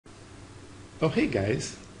Oh hey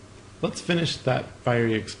guys, let's finish that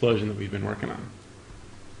fiery explosion that we've been working on.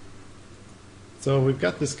 So we've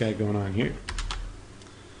got this guy going on here,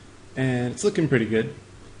 and it's looking pretty good.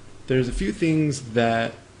 There's a few things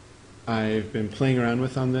that I've been playing around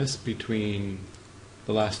with on this between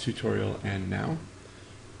the last tutorial and now,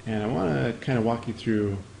 and I want to kind of walk you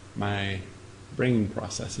through my brain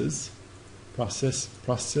process.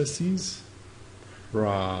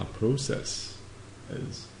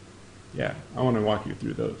 Yeah, I want to walk you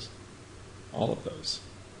through those, all of those.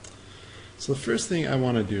 So the first thing I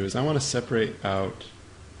want to do is I want to separate out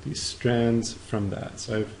these strands from that.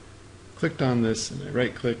 So I've clicked on this and I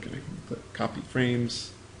right click and I can click copy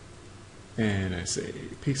frames and I say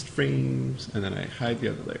paste frames and then I hide the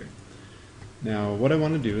other layer. Now what I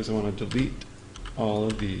want to do is I want to delete all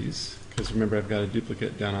of these, because remember I've got a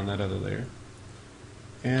duplicate down on that other layer,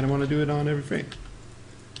 and I want to do it on every frame.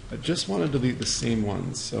 I just want to delete the same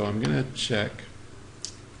ones, so I'm going to check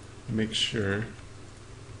and make sure.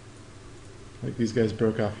 Like these guys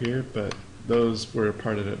broke off here, but those were a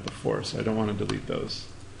part of it before, so I don't want to delete those.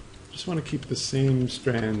 Just want to keep the same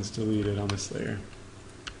strands deleted on this layer.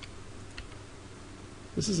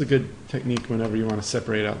 This is a good technique whenever you want to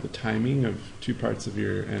separate out the timing of two parts of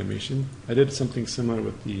your animation. I did something similar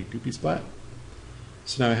with the Goopy Splat.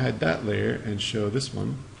 So now I hide that layer and show this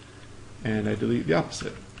one, and I delete the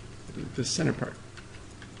opposite. I delete the center part.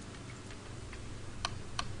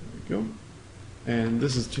 There we go. And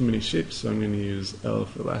this is too many shapes, so I'm going to use L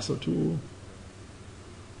for lasso tool.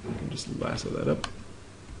 I can just lasso that up.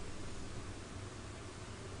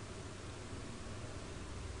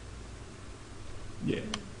 Yeah.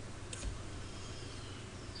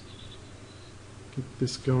 Get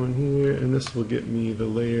this going here, and this will get me the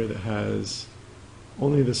layer that has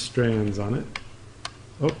only the strands on it.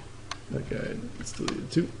 Oh, that guy gets deleted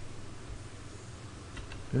too.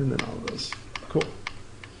 And then all of those. Cool.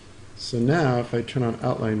 So now if I turn on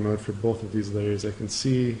outline mode for both of these layers, I can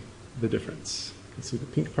see the difference. I can see the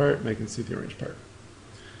pink part and I can see the orange part.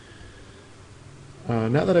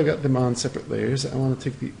 Now that I've got them on separate layers, I want to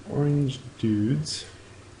take the orange dudes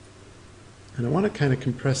and I want to kind of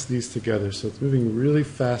compress these together so it's moving really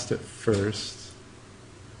fast at first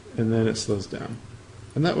and then it slows down.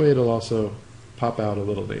 And that way it'll also pop out a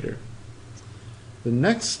little later. The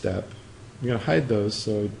next step, I'm going to hide those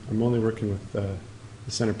so I'm only working with the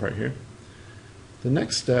center part here. The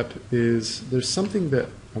next step is there's something that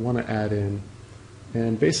I want to add in,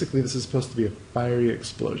 and basically this is supposed to be a fiery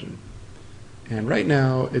explosion. And right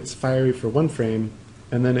now it's fiery for one frame,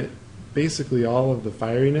 and then it basically all of the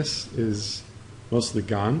fieriness is mostly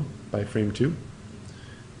gone by frame 2,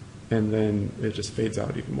 and then it just fades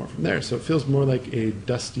out even more from there. So it feels more like a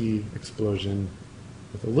dusty explosion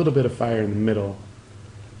with a little bit of fire in the middle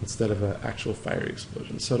instead of an actual fiery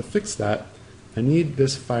explosion. So to fix that, I need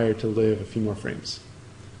this fire to live a few more frames.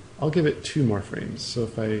 I'll give it 2 more frames. So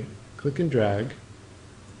if I click and drag,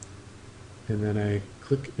 and then I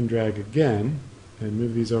click and drag again, and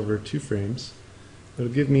move these over 2 frames,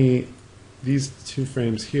 it'll give me these 2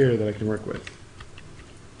 frames here that I can work with.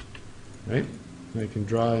 Right? And I can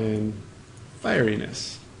draw in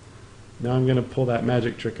fieriness. Now I'm going to pull that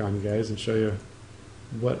magic trick on you guys and show you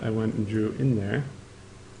what I went and drew in there.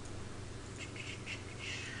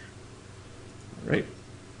 Right,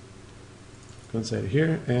 go inside of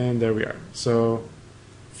here, and there we are. So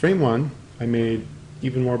frame 1 I made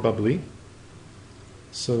even more bubbly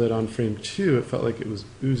so that on frame 2 it felt like it was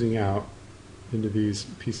oozing out into these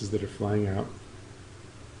pieces that are flying out.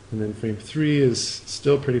 And then frame 3 is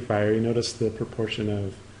still pretty fiery. Notice the proportion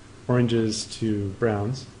of oranges to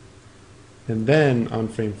browns. And then on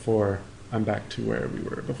frame 4 I'm back to where we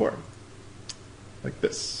were before, like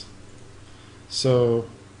this. So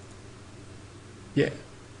yeah,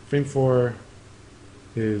 frame 4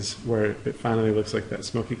 is where it finally looks like that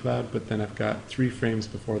smoky cloud, but then I've got 3 frames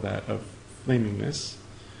before that of flamingness,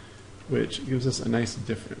 which gives us a nice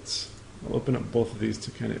difference. I'll open up both of these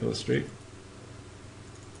to kind of illustrate.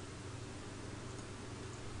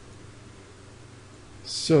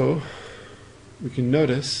 So we can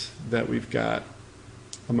notice that we've got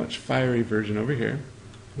a much fiery version over here.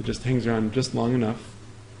 It just hangs around just long enough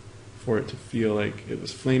for it to feel like it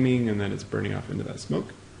was flaming and then it's burning off into that smoke.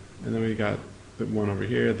 And then we got the one over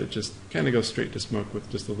here that just kind of goes straight to smoke with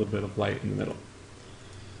just a little bit of light in the middle.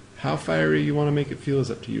 How fiery you want to make it feel is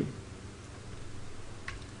up to you.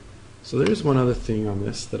 So there's one other thing on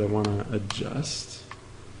this that I want to adjust.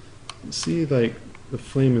 You see, like, the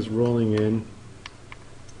flame is rolling in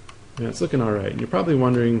and it's looking alright. And you're probably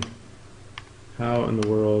wondering how in the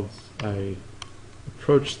world I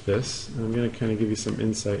approach this, and I'm going to kind of give you some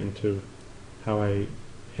insight into how I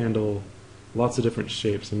handle lots of different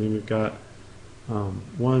shapes. I mean, we've got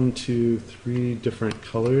 1, 2, 3 different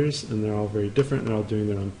colors, and they're all very different, and they're all doing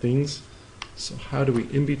their own things. So how do we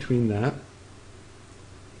in between that?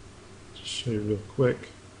 Just show you real quick.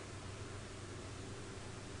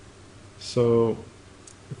 So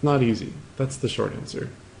it's not easy. That's the short answer.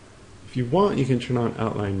 If you want, you can turn on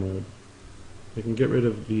outline mode. I can get rid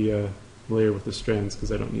of the layer with the strands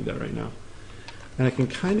because I don't need that right now. And I can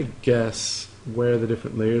kind of guess where the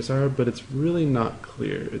different layers are, but it's really not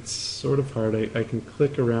clear. It's sort of hard. I can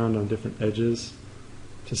click around on different edges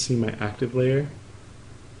to see my active layer,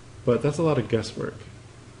 but that's a lot of guesswork.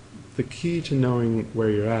 The key to knowing where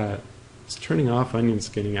you're at is turning off onion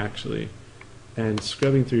skinning actually and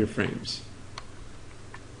scrubbing through your frames.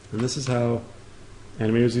 And this is how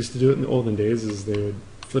animators used to do it in the olden days, is they would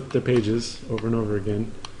flip their pages over and over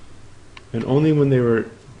again, and only when they were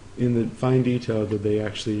in the fine detail did they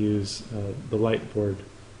actually use the light board,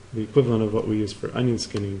 the equivalent of what we use for onion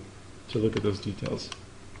skinning, to look at those details.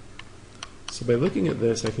 So by looking at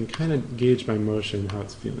this, I can kind of gauge my motion, how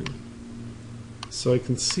it's feeling. So I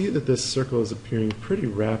can see that this circle is appearing pretty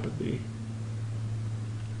rapidly.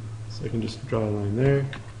 So I can just draw a line there,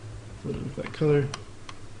 fill it in with that color.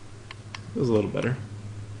 Feels a little better.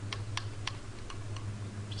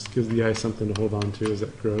 Just gives the eye something to hold on to as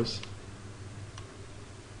that grows.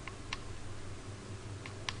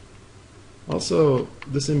 Also,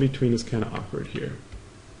 this in-between is kind of awkward here.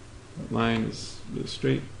 That line is really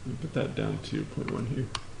straight. We put that down to 0.1 here.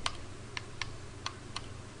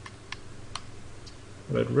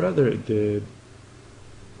 What I'd rather it did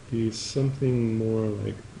be something more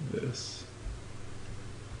like this.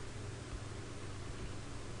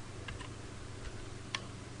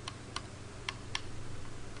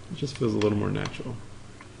 It just feels a little more natural.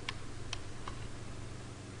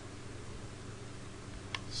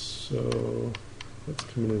 So that's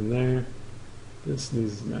coming in there. This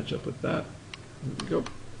needs to match up with that. There we go.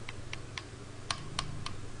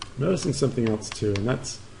 Noticing something else too, and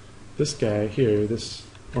that's this guy here, this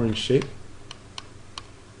orange shape,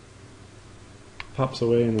 pops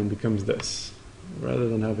away and then becomes this. Rather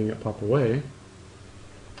than having it pop away,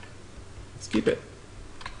 let's keep it.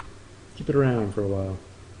 Keep it around for a while.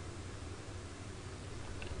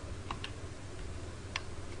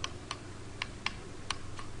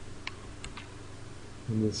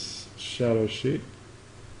 And this shadow shape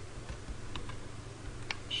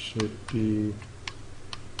should be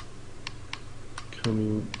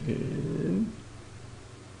coming in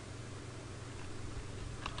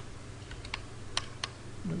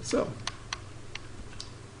like so.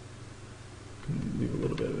 Leave a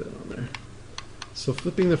little bit of it on there. So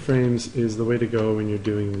flipping the frames is the way to go when you're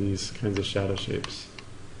doing these kinds of shadow shapes.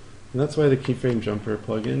 And that's why the keyframe jumper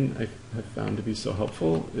plugin I have found to be so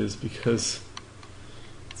helpful, is because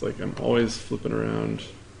it's like I'm always flipping around,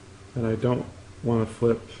 and I don't want to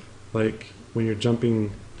flip like when you're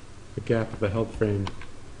jumping the gap of a held frame.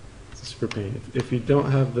 It's a super pain. If you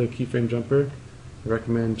don't have the keyframe jumper, I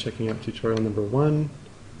recommend checking out tutorial number 1,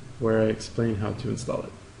 where I explain how to install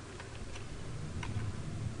it.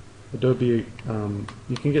 Adobe, you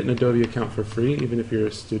can get an Adobe account for free, even if you're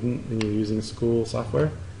a student and you're using school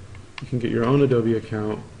software. You can get your own Adobe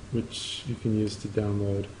account, which you can use to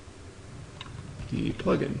download the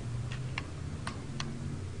plugin.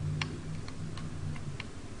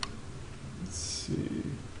 Let's see.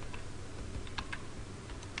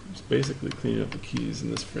 Just basically cleaning up the keys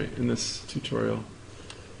in this tutorial.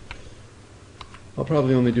 I'll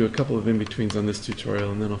probably only do a couple of in-betweens on this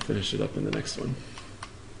tutorial, and then I'll finish it up in the next one.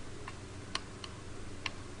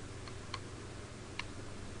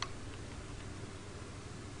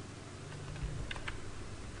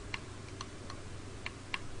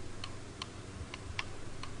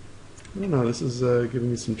 I don't know, this is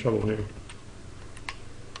giving me some trouble here.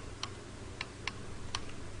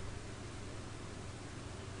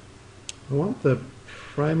 I want the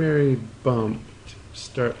primary bump to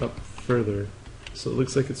start up further, so it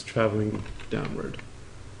looks like it's traveling downward.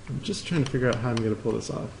 I'm just trying to figure out how I'm going to pull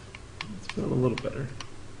this off. It's feeling a little better.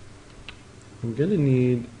 I'm going to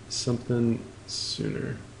need something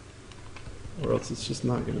sooner, or else it's just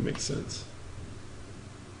not going to make sense.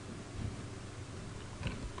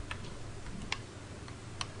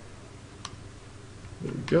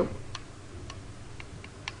 There we go.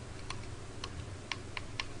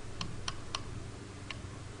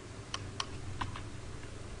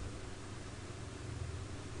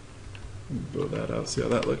 Blow that out, see how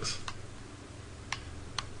that looks.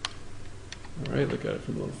 Alright, look at it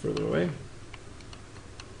from a little further away.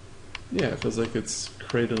 Yeah, it feels like it's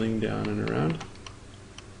cradling down and around.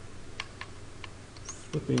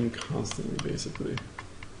 Flipping constantly, basically.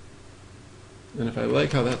 And if I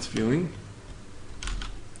like how that's feeling,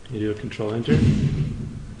 you do a Control Enter,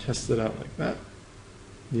 test it out like that.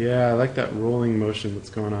 Yeah, I like that rolling motion that's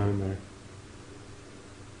going on in there.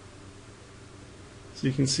 So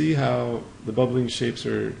you can see how the bubbling shapes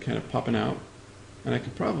are kind of popping out, and I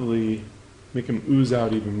could probably make them ooze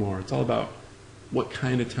out even more. It's all about what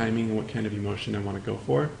kind of timing and what kind of emotion I want to go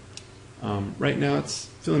for. Right now it's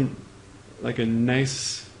feeling like a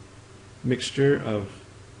nice mixture of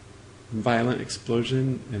violent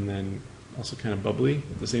explosion and then also kind of bubbly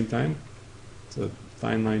at the same time. It's a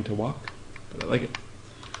fine line to walk, but I like it.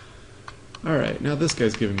 Alright, now this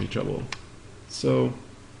guy's giving me trouble. So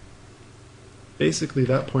basically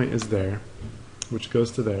that point is there, which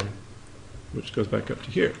goes to there, which goes back up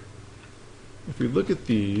to here. If we look at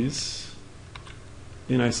these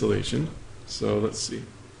in isolation, so let's see,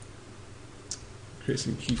 create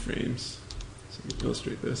some keyframes so we can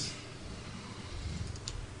illustrate this.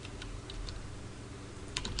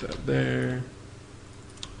 Put that there,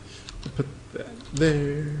 put that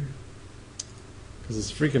there, because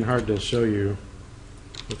it's freaking hard to show you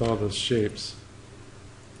with all those shapes.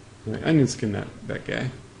 Right, onion skin that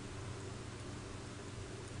guy.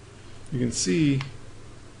 You can see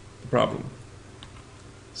the problem.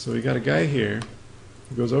 So we got a guy here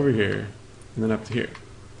who goes over here and then up to here.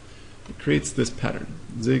 It creates this pattern,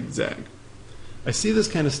 zigzag. I see this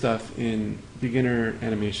kind of stuff in beginner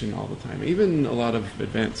animation all the time. Even a lot of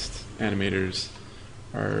advanced animators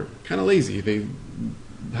are kind of lazy. They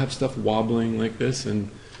have stuff wobbling like this and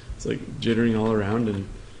it's like jittering all around, and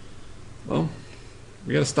well,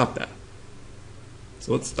 we got to stop that.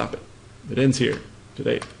 So let's stop it. It ends here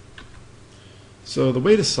today. So the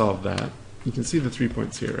way to solve that, you can see the 3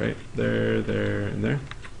 points here, right? There, there, and there.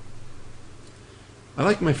 I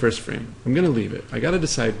like my first frame. I'm going to leave it. I got to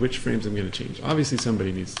decide which frames I'm going to change. Obviously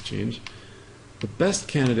somebody needs to change. The best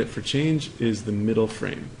candidate for change is the middle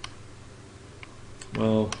frame.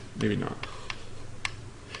 Well, maybe not.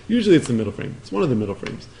 Usually it's the middle frame. It's one of the middle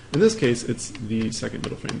frames. In this case, it's the second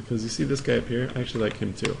middle frame, because you see this guy up here? I actually like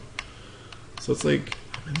him too. So it's like,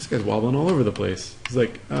 man, this guy's wobbling all over the place. He's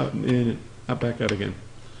like out and in, out, back out again.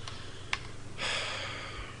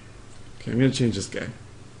 Okay, I'm going to change this guy.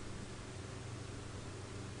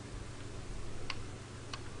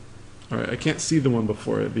 Alright, I can't see the one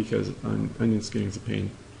before it because onion skinning is a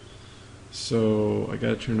pain. So I got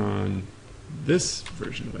to turn on this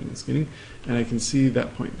version of onion skinning, and I can see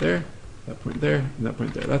that point there, and that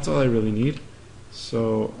point there. That's all I really need.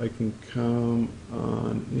 So I can come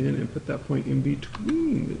on in and put that point in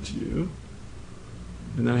between the two.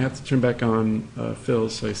 And then I have to turn back on fill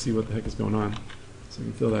so I see what the heck is going on. So I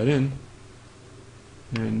can fill that in.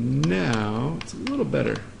 And now it's a little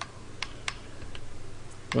better.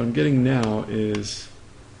 What I'm getting now is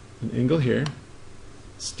an angle here,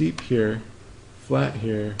 steep here, flat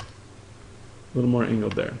here, a little more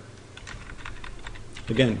angled there.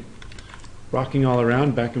 Again, rocking all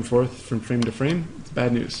around, back and forth from frame to frame, it's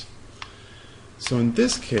bad news. So in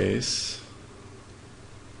this case,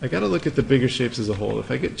 I got to look at the bigger shapes as a whole. If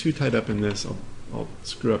I get too tied up in this, I'll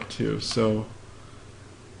screw up too. So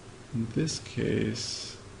in this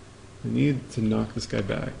case, I need to knock this guy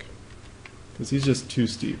back, because he's just too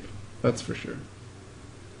steep, that's for sure.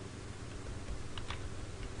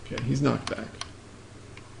 Okay, he's knocked back.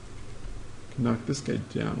 I can knock this guy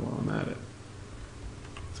down while I'm at it.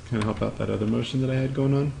 To kind of help out that other motion that I had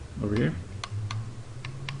going on over here.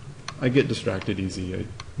 I get distracted easy. I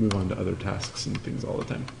move on to other tasks and things all the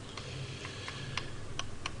time.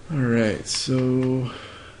 Alright, so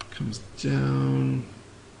it comes down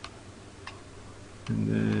and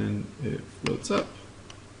then it floats up.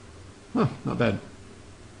 Huh, not bad.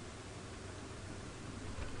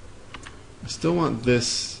 I still want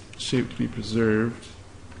this shape to be preserved.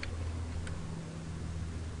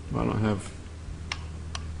 Well, I don't have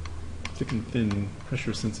thick and thin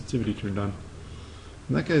pressure sensitivity turned on.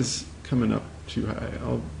 And that guy's coming up too high.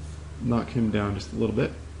 I'll knock him down just a little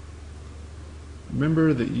bit.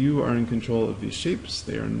 Remember that you are in control of these shapes.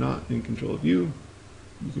 They are not in control of you.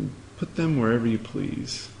 You can put them wherever you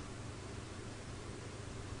please.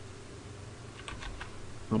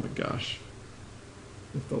 Oh my gosh.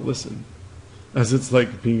 If they'll listen. As it's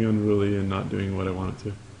like being unruly and not doing what I want it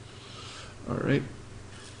to. Alright.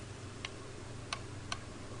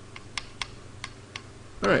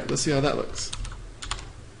 Alright, let's see how that looks.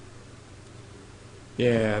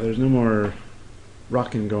 Yeah, there's no more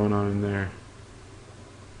rocking going on in there.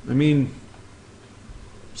 I mean,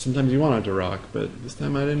 sometimes you want it to rock, but this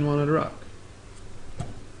time I didn't want it to rock.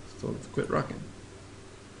 So let's quit rocking.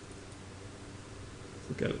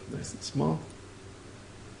 Look at it nice and small.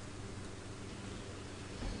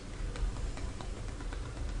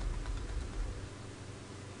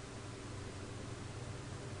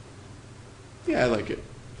 Yeah, I like it.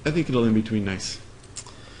 I think it'll in between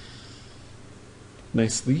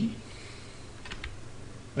nicely.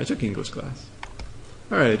 I took English class.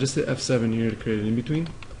 Alright, I just hit F7 here to create an in-between.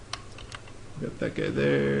 Got that guy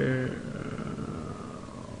there.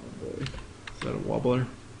 Boy. Is that a wobbler?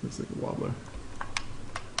 Looks like a wobbler.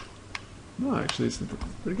 No, actually, it's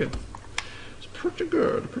pretty good. It's pretty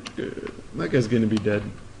good, pretty good. That guy's going to be dead,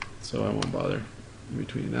 so I won't bother in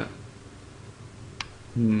between that.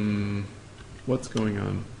 What's going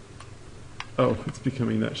on? Oh, it's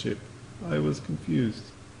becoming that shape. I was confused.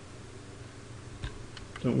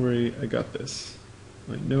 Don't worry, I got this.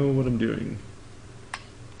 I know what I'm doing.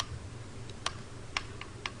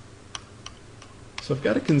 So I've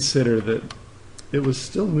got to consider that it was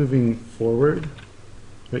still moving forward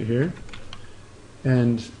right here,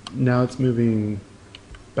 and now it's moving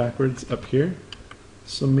backwards up here.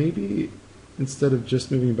 So maybe instead of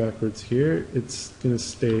just moving backwards here, it's going to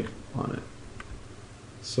stay on it.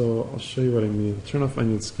 So I'll show you what I mean. Turn off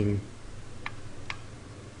onion skinning.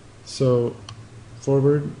 So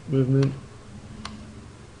forward movement,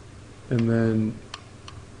 and then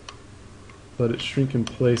let it shrink in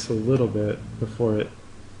place a little bit before it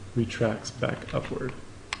retracts back upward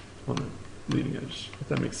on the leading edge, if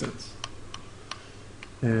that makes sense.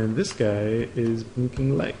 And this guy is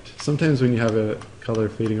blinking light. Sometimes when you have a color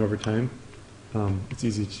fading over time, it's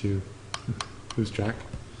easy to lose track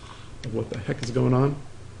of what the heck is going on.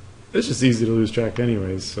 It's just easy to lose track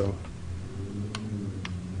anyways, so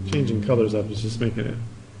changing colors up is just making it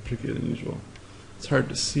trickier than usual. It's hard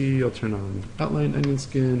to see. I'll turn on outline onion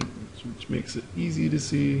skin, which makes it easy to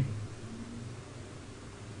see.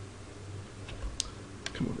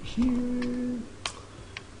 Come over here.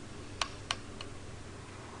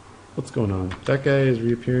 What's going on? That guy is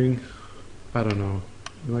reappearing. I don't know.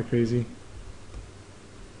 Am I crazy?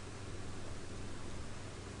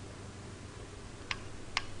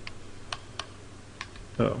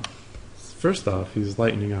 Oh. First off, he's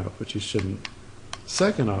lightening up, which he shouldn't.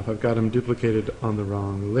 Second off, I've got him duplicated on the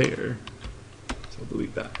wrong layer. So I'll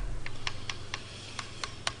delete that.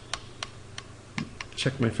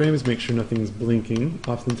 Check my frames, make sure nothing's blinking.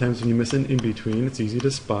 Oftentimes when you miss an in-between, it's easy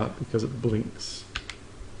to spot because it blinks.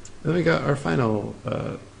 Then we got our final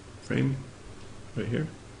frame right here.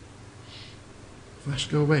 Flash,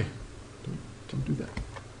 go away. Don't do that.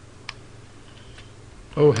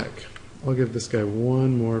 Oh heck. I'll give this guy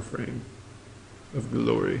one more frame of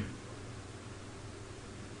glory.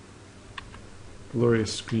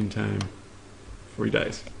 Glorious screen time before he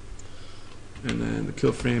dies. And then the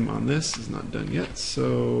kill frame on this is not done yet,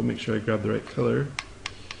 so make sure I grab the right color.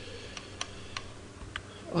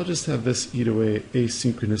 I'll just have this eat away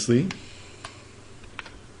asynchronously.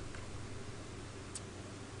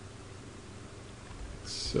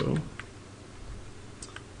 So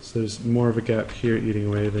there's more of a gap here eating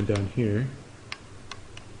away than down here.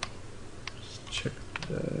 Just check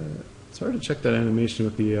that. It's hard to check that animation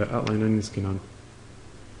with the outline onion skin on.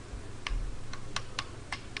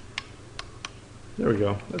 There we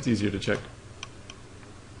go. That's easier to check.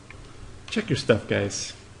 Check your stuff,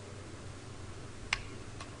 guys.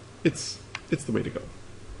 It's the way to go.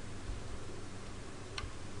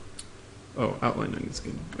 Oh, outline onion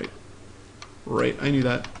skin. Right, I knew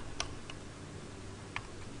that.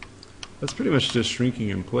 That's pretty much just shrinking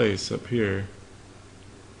in place up here.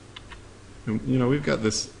 And, you know, we've got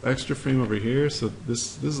this extra frame over here, so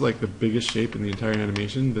this is like the biggest shape in the entire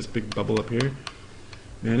animation, this big bubble up here.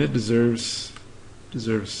 And it deserves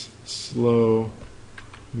slow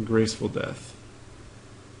and graceful death.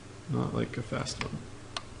 Not like a fast one.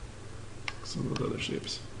 Like some of those other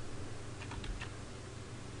shapes.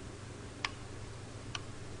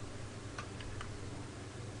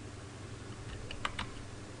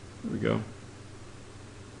 There we go.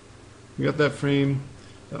 We got that frame,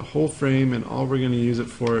 that whole frame, and all we're going to use it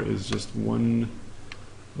for is just one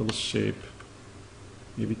little shape,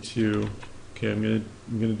 maybe two. Okay, I'm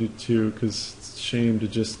gonna do two because it's a shame to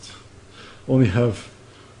just only have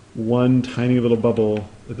one tiny little bubble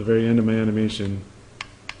at the very end of my animation.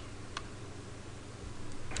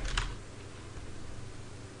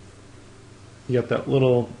 You got that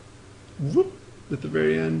little whoop at the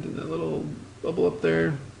very end, and that little bubble up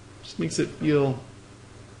there. Just makes it feel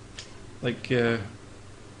like it's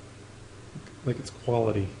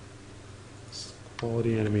quality. It's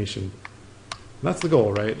quality animation. And that's the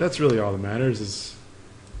goal, right? That's really all that matters, is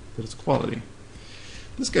that it's quality.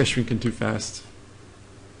 This guy's shrinking too fast.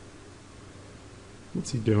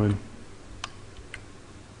 What's he doing?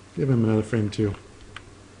 Give him another frame too.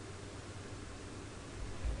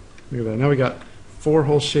 Look at that. Now we got 4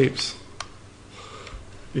 whole shapes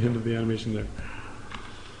at the end of the animation there.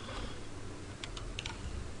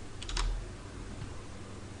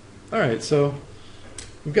 Alright, so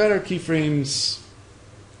we've got our keyframes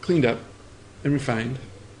cleaned up and refined.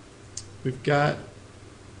 We've got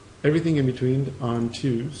everything in between on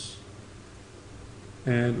 2s.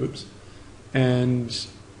 And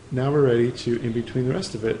now we're ready to in between the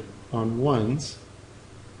rest of it on 1s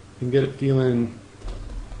and get it feeling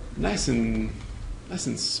nice and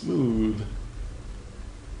smooth.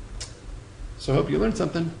 So I hope you learned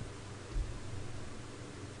something.